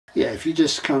Yeah, if you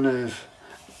just kind of...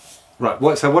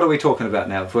 Right, so what are we talking about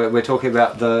now? We're talking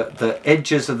about the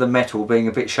edges of the metal being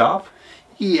a bit sharp?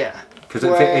 Yeah. Because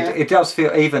it does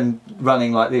feel, even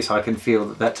running like this, I can feel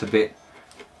that that's a bit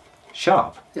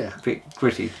sharp. Yeah. A bit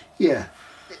gritty. Yeah.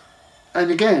 And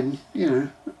again, you know,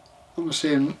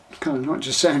 honestly, I'm kind of not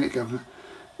just saying it, Governor,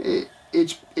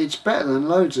 it's better than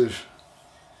loads of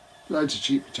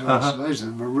cheap guitars. Loads of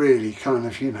them are really kind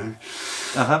of, you know,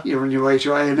 you're on your way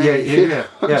to A&E. Yeah.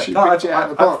 Once you picked it out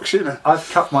of the box, you know. I've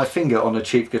cut my finger on a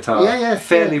cheap guitar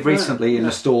fairly recently in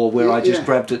a store where I just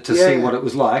grabbed it to see what it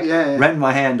was like, ran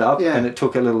my hand up and it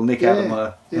took a little nick out of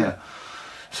my...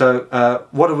 So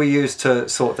what do we use to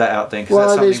sort that out then?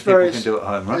 Because that's something people can do at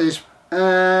home, right?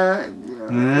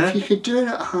 If you could do it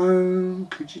at home,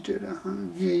 could you do it at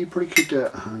home? Yeah, you probably could do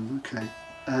it at home, okay.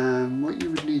 What you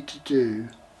would need to do...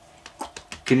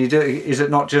 Can you do it? Is it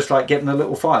not just like getting a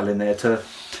little file in there to...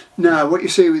 No, what you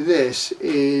see with this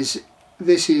is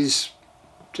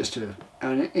just an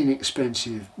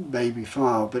inexpensive baby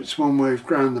file, but it's one where we've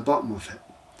ground the bottom of it.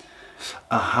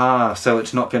 Aha, so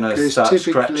it's not going to start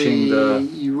scratching the...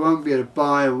 You won't be able to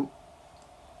buy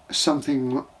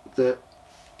something that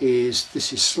is...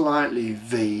 This is slightly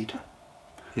V'd.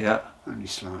 Yeah. Only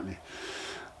slightly.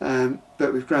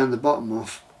 But we've ground the bottom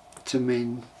off to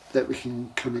mean that we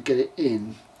can kind of get it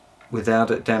in without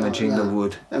it damaging the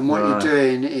wood. And what you're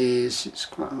doing is, it's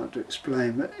quite hard to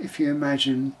explain, but if you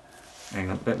imagine... Hang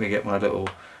on, let me get my little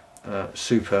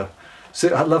super...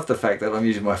 So I love the fact that I'm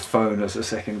using my phone as a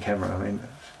second camera. I mean,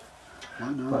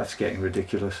 life's getting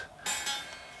ridiculous.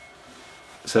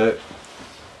 So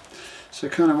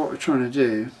kind of what we're trying to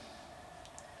do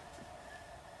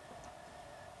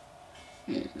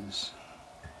is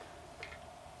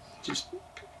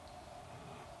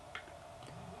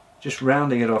just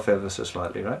rounding it off ever so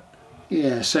slightly, right?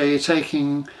 Yeah, so you're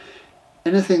taking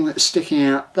anything that's sticking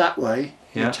out that way,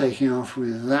 you're taking off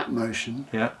with that motion.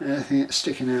 Yeah. Anything that's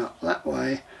sticking out that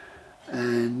way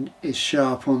and is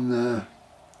sharp on the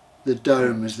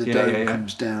dome as the dome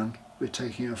comes down, we're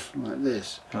taking off like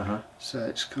this. So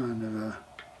it's kind of a...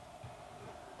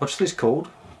 What's this called?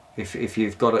 If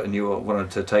you've got it and you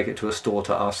wanted to take it to a store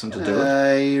to ask them to do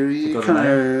it? You're kind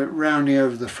of rounding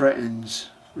over the fret ends,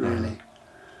 really.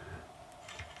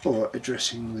 Or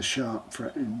addressing the sharp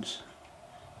fret ends.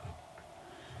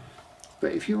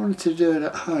 But if you wanted to do it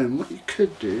at home, what you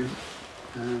could do...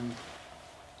 We're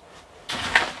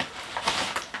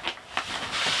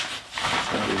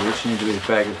listening to this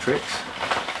bag of tricks.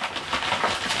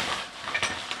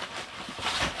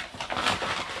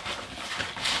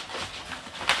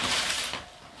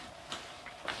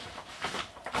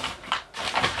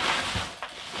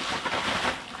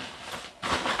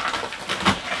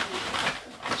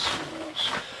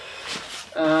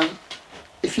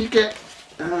 If you get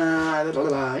a little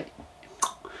light,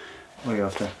 what are you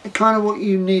after? Kind of what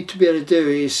you need to be able to do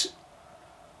is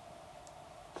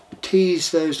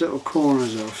tease those little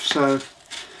corners off. So,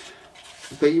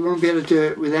 but you won't be able to do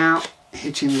it without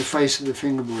hitting the face of the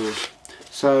fingerboard.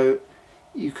 So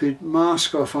you could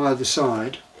mask off either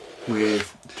side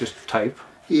with just tape.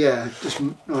 Yeah, just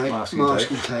like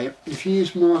masking tape. If you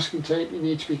use masking tape, you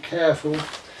need to be careful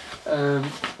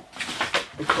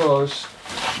because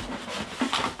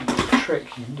the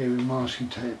trick you can do with masking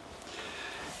tape.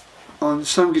 On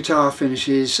some guitar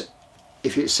finishes,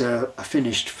 if it's a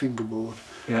finished fingerboard,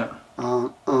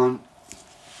 aren't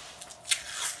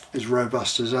as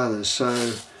robust as others. So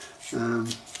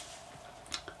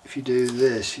if you do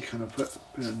this, you kind of put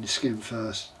it on your skin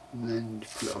first, and then you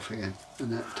pull it off again,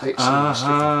 and that takes some of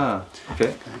the stick.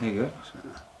 Okay, there you go.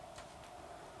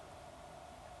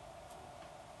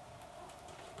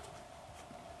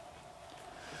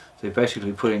 So you're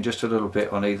basically putting just a little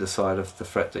bit on either side of the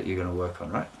fret that you're going to work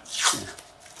on, right? Yeah.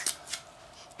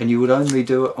 And you would only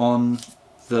do it on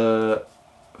the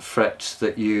frets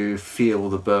that you feel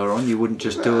the burr on? You wouldn't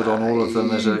just do it on all of them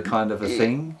as a kind of a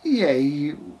thing?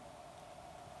 Yeah,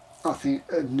 I think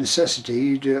a necessity,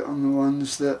 you do it on the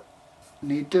ones that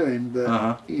need doing,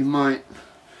 but you might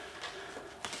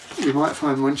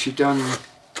find once you've done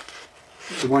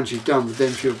the ones you've done would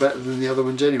then feel better than the other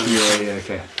ones anyway. Yeah,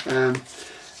 okay.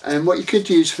 And what you could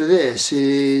use for this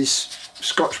is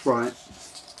Scotch Brite.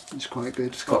 It's quite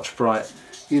good. Scotch Brite.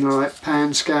 You know, like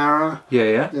Panscara.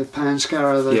 Yeah. The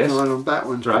Panscara, the nylon back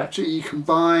ones. Right. So you can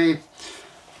buy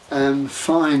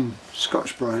fine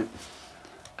Scotch Brite.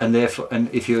 And therefore, and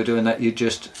if you were doing that, you'd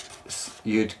could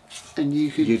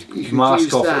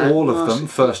mask off all of them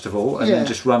first of all, and then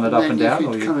just run it up and down.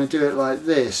 You could kind of do it like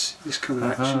this kind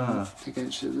of action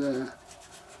against it there.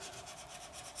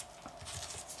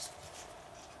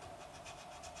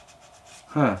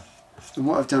 And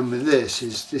what I've done with this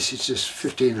is just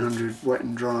 1500 wet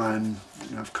and dry, and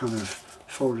I've kind of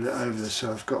folded it over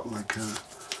so I've got like a...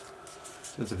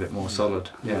 It's a bit more solid,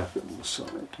 yeah. A bit more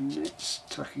solid, and it's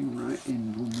tucking right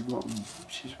in on the bottom,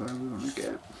 which is where we want to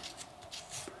get.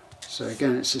 So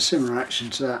again, it's a similar action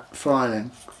to that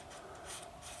filing.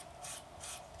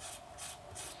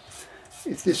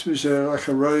 If this was like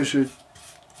a rosewood,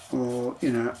 or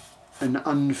an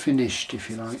unfinished, if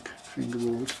you like,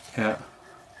 fingerboard, yeah,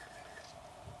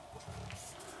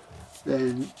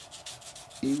 then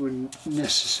you wouldn't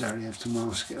necessarily have to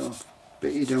mask it off,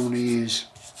 but you don't want to use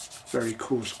very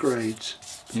coarse grades,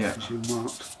 yeah, because you'll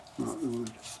mark the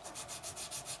wood.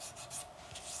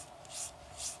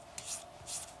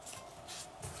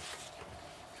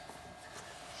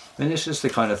 And it's just the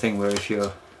kind of thing where if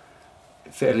you're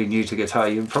fairly new to guitar,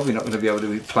 you're probably not going to be able to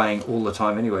be playing all the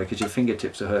time anyway, because your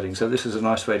fingertips are hurting. So this is a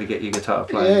nice way to get your guitar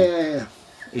playing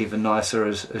even nicer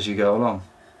as you go along.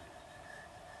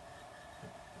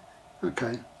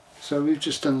 Okay, so we've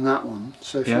just done that one.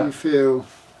 So if you feel...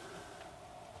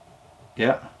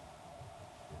 Yeah.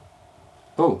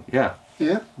 Oh, yeah.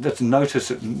 Yeah? That's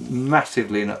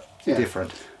massively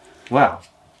different. Wow.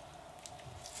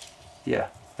 Yeah,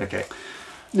 okay.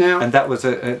 Now, and that was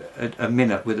a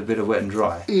minute with a bit of wet and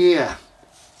dry. Yeah.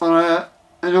 And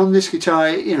on this guitar,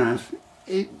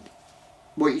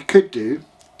 what you could do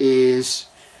is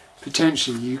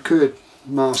potentially you could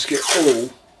mask it all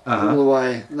the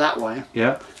way that way.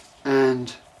 Yeah.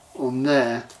 And on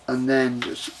there, and then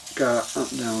just go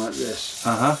up and down like this.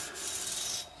 I'm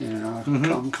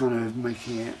kind of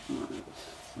making it.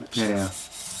 Yeah.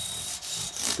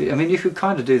 I mean, you could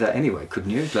kind of do that anyway, couldn't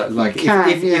you? Like you can,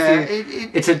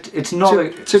 it's not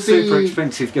a super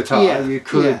expensive guitar. Yeah, you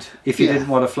could, if you didn't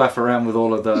want to flaff around with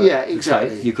all of the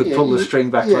exactly. you could pull the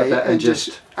string back like that and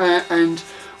just... And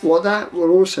what that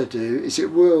will also do is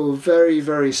it will very,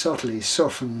 very subtly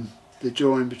soften the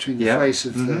join between the face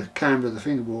of the camber of the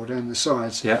fingerboard and the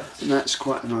sides. Yeah. And that's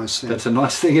quite a nice thing. That's a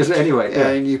nice thing, isn't it? Anyway. Yeah,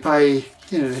 and you pay,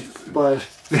 by...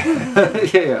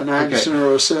 an Anderson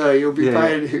or a Sir, you'll be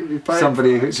paid.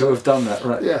 Somebody who sort of done that,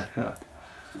 right? Yeah,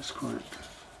 that's quite.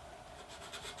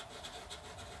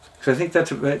 So I think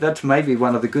that's maybe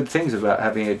one of the good things about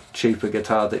having a cheaper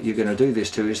guitar that you're going to do this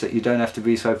to, is that you don't have to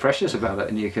be so precious about it,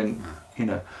 and you can,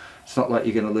 it's not like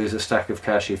you're going to lose a stack of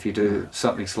cash if you do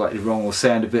something slightly wrong, or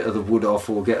sand a bit of the wood off,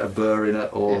 or get a burr in it,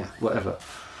 or whatever.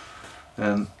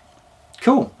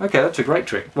 Cool. Okay, that's a great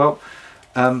trick. Well.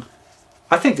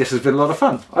 I think this has been a lot of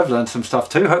fun. I've learned some stuff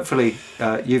too. Hopefully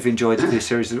you've enjoyed this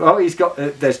series. Oh, he's got,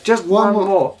 there's just one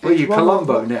more. Are you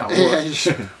Columbo now?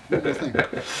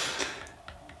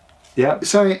 Yeah.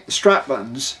 So strap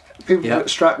buttons, people put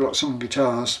strap locks on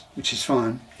guitars, which is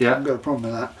fine. Yeah. I haven't got a problem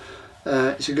with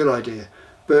that. It's a good idea.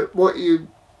 But what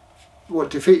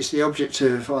defeats the object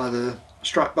of either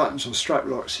strap buttons or strap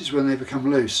locks is when they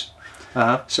become loose.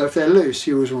 So if they're loose,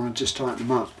 you always want to just tighten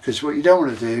them up, because what you don't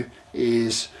want to do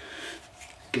is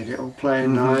get it all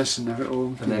playing nice and have it all,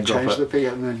 and then change the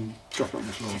pickup and then drop it on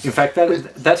the floor. In fact,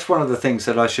 that's one of the things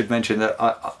that I should mention that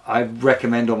I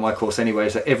recommend on my course anyway,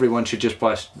 is that everyone should just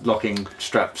buy locking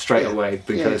straps straight away,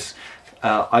 because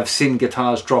I've seen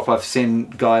guitars drop. I've seen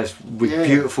guys with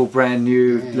beautiful brand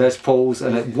new Les Pauls,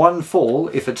 and at one fall,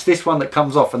 if it's this one that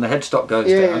comes off and the headstock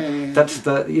goes down, that's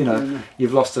the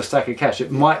you've lost a stack of cash.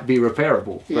 It might be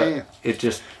repairable, but it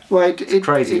just it's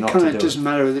crazy not to do it. It kind of doesn't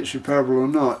matter whether it's repairable or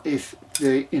not if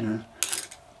it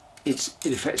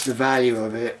affects the value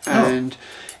of it, and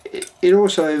it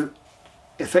also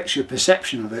affects your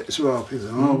perception of it as well. People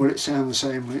think, oh, will it sound the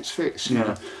same when it's fixed? You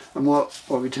know? And what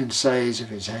we tend to say is,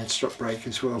 if it's a headstock break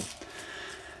as well,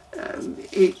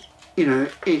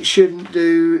 it shouldn't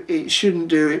do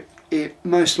it. It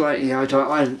most likely, I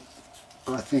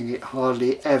think it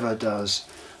hardly ever does.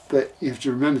 But you have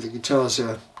to remember the guitars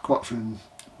are quite often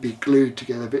be glued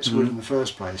together, bits of wood in the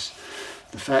first place.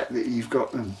 The fact that you've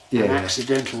got an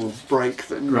accidental break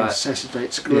that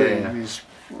necessitates gluing is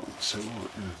so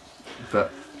what.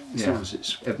 But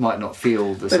it might not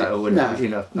feel the same,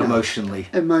 emotionally.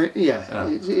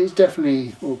 It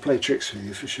definitely will play tricks with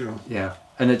you for sure. Yeah,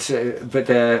 and it's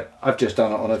I've just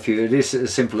done it on a few. It is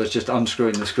as simple as just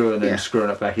unscrewing the screw and then screwing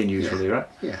it back in usually, right?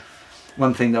 Yeah.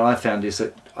 One thing that I found is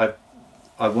that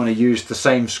I want to use the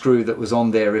same screw that was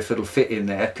on there if it'll fit in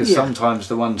there, because sometimes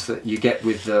the ones that you get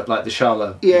with like the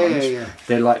Chandler ones,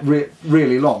 they're like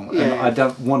really long, and I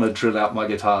don't want to drill out my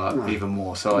guitar even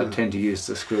more, so I tend to use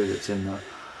the screw that's in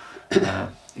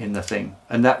the thing,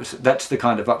 and that's the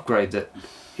kind of upgrade that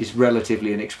is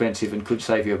relatively inexpensive and could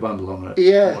save you a bundle on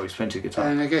a more expensive guitar.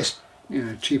 And I guess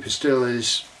cheaper still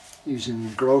is using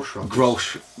Grolsch rockers.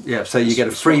 Grolsch, yeah. So you get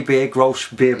a free beer,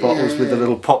 Grolsch beer bottles with a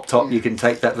little pop top. You can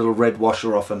take that little red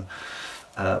washer off and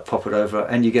pop it over,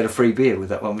 and you get a free beer with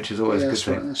that one, which is always a good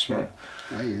thing. That's right.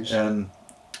 I use.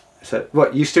 So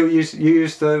what, you still use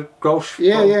the Grolsch?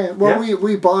 Yeah. Well,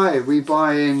 we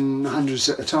buy in hundreds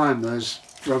at a time those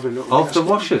rubber little of the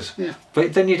washers. Yeah.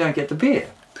 But then you don't get the beer.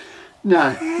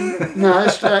 No,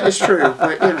 it's true.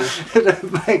 But you know,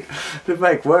 it'd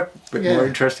make work a bit more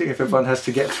interesting if everyone has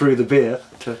to get through the beer.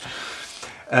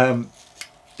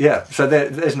 Yeah. So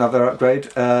there's another upgrade.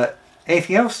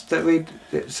 Anything else that we?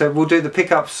 So we'll do the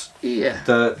pickups,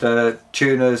 the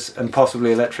tuners, and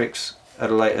possibly electrics at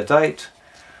a later date.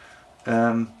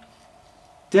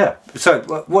 Yeah. So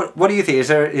what do you think? Is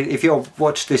there, if you've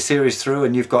watched this series through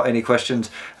and you've got any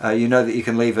questions, you know that you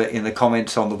can leave it in the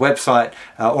comments on the website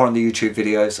or on the YouTube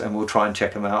videos, and we'll try and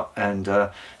check them out and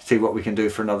see what we can do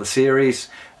for another series.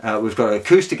 We've got an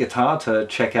acoustic guitar to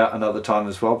check out another time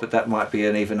as well, but that might be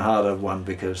an even harder one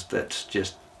because that's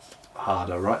just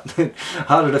harder, right?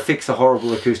 Harder to fix a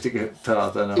horrible acoustic guitar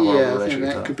than a horrible electric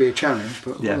guitar. That could be a challenge,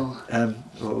 but well,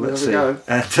 let's see. And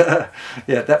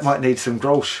that might need some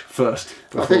Grolsch first.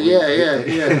 I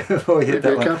think, before we hit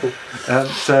that one.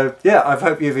 So yeah, I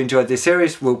hope you've enjoyed this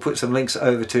series. We'll put some links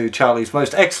over to Charlie's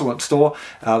most excellent store,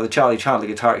 the Charlie Chandler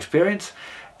Guitar Experience,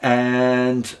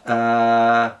 and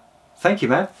thank you,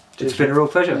 man. It's been a real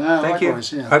pleasure. Thank you.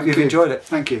 Hope you've enjoyed it.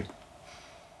 Thank you.